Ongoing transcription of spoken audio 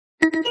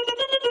My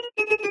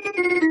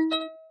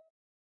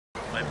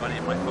buddy,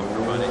 my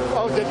poker buddy.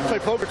 Oh, did you play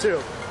poker too?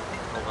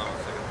 Hold on 1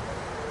 second.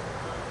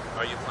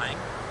 Are you playing?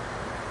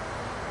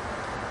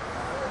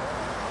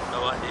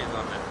 No, he's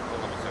on there. Hold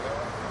on 1 second.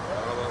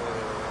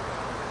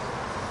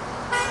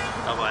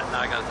 Oh, what? Now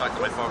I gotta talk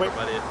to my poker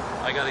buddy.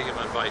 I gotta give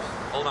him advice.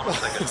 Hold on 1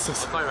 second.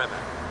 I'll call you right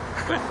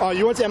back.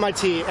 You went to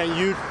MIT and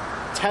you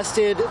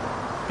tested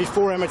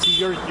before MIT.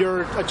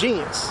 You're a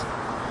genius.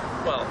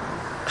 Well,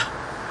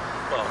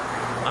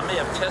 I may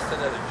have tested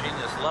at a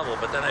genius level,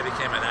 but then I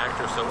became an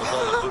actor, so it was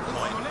all a moot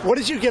point. What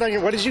did you get on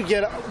your? What's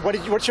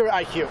your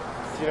IQ?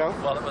 Do you know?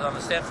 Well, it was on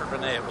the Stanford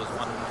Binet. It was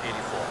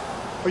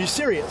 184. Are you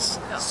serious?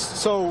 Yeah.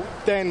 So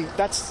then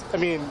that's. I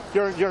mean,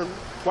 you're.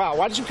 Wow.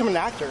 Why did you become an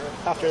actor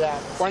after that?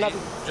 Why not?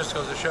 Just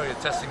goes to show you,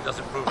 testing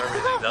doesn't prove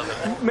everything, does it?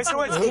 Mr.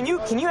 Woods,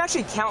 can you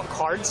actually count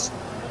cards?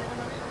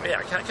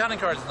 Yeah, counting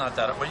cards is not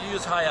that hard. When you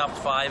use high opt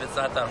 5, it's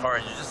not that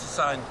hard. You just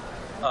assign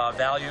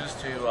values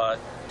to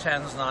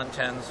 10s,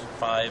 non-10s,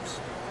 5s,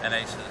 and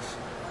aces,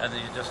 and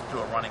then you just do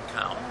a running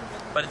count.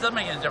 But it doesn't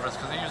make any difference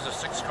because they use a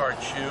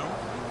 6-card shoe,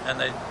 and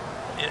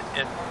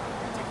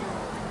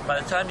by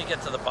the time you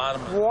get to the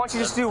bottom. Well, why don't you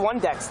just do one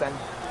decks then,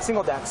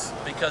 single decks?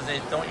 Because they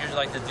don't usually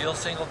like to deal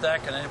single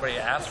deck, and anybody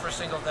who asks for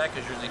single deck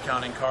is usually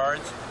counting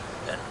cards.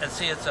 And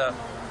see,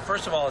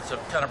 first of all, it's a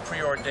kind of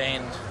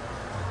preordained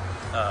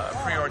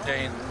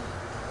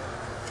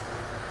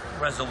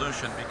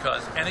resolution,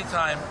 because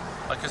anytime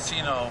a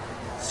casino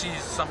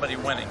sees somebody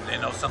winning, they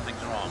know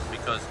something's wrong,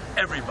 because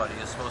everybody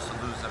is supposed to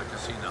lose at a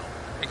casino,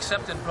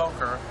 except in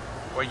poker,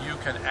 where you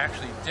can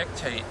actually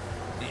dictate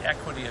the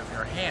equity of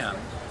your hand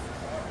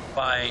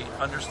by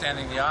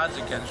understanding the odds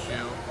against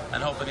you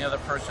and hoping the other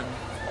person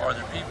or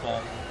other people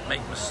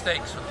make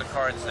mistakes with the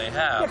cards they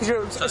have. Yeah, because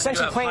you're so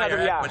essentially you have playing higher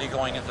out of, equity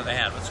going into the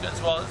hand. It's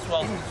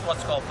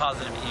what's called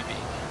positive EV,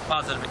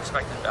 positive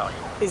expected value.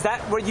 Is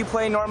that what you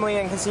play normally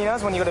in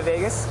casinos when you go to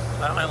Vegas?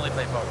 I only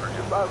play poker.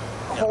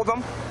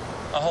 Hold'em?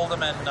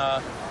 Hold'em,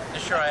 and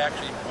this year I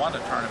actually won a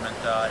tournament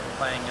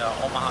playing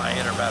Omaha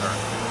 8 or better.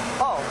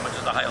 Oh. Which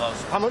is a high-low.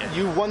 How much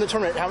you won the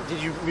tournament? How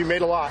did you? You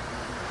made a lot.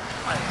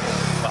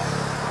 Well,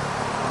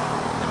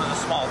 it was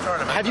a small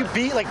tournament. Have you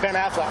beat like Ben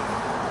Affleck?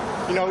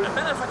 You know.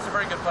 Ben Affleck's a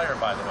very good player,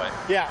 by the way.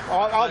 Yeah,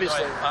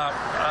 obviously.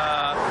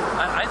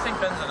 I think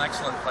Ben's an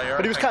excellent player.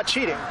 But he was caught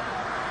cheating.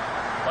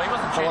 Well, he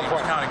wasn't cheating. He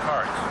was counting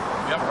cards.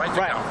 You have a right to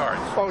count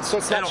cards. Oh, so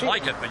it's they not don't cheating.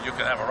 like it, but you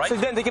can have a right. So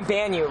then they can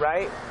ban you,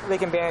 right? They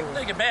can ban you.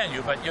 They can ban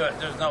you, but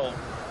there's no,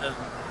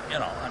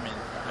 I mean,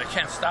 they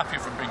can't stop you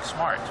from being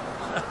smart.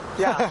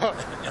 Yeah.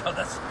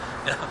 That's.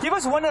 Give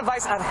us one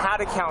advice on how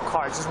to count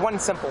cards. Just one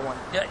simple one.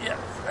 Yeah.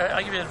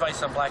 I give you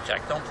advice on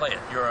blackjack. Don't play it.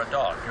 You're a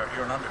dog.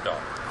 You're an underdog.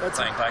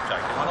 Playing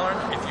blackjack.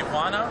 If you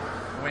want to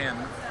win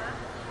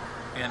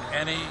in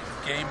any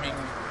gaming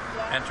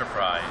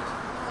enterprise,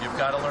 you've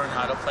got to learn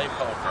how to play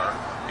poker,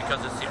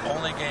 because it's the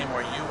only game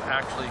where you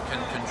actually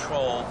can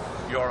control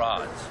your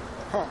odds.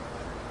 Huh.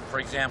 For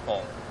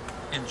example,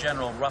 in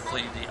general,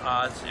 roughly the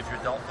odds, if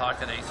you're dealt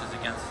pocket aces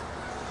against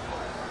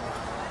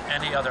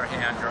any other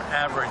hand, your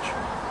average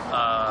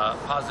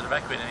positive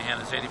equity in the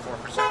hand is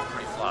 84%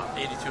 pre-flop,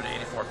 82 to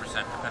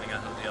 84%, depending on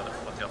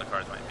what the other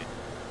cards might be.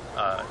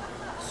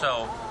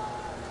 So,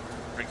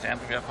 for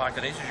example, if you have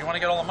pocket aces, you want to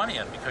get all the money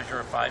in because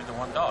you're a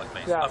 5-to-1 dog,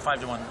 basically. Yeah. A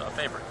 5-to-1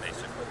 favorite,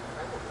 basically.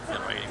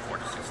 84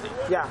 to 16.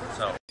 Yeah.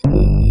 So.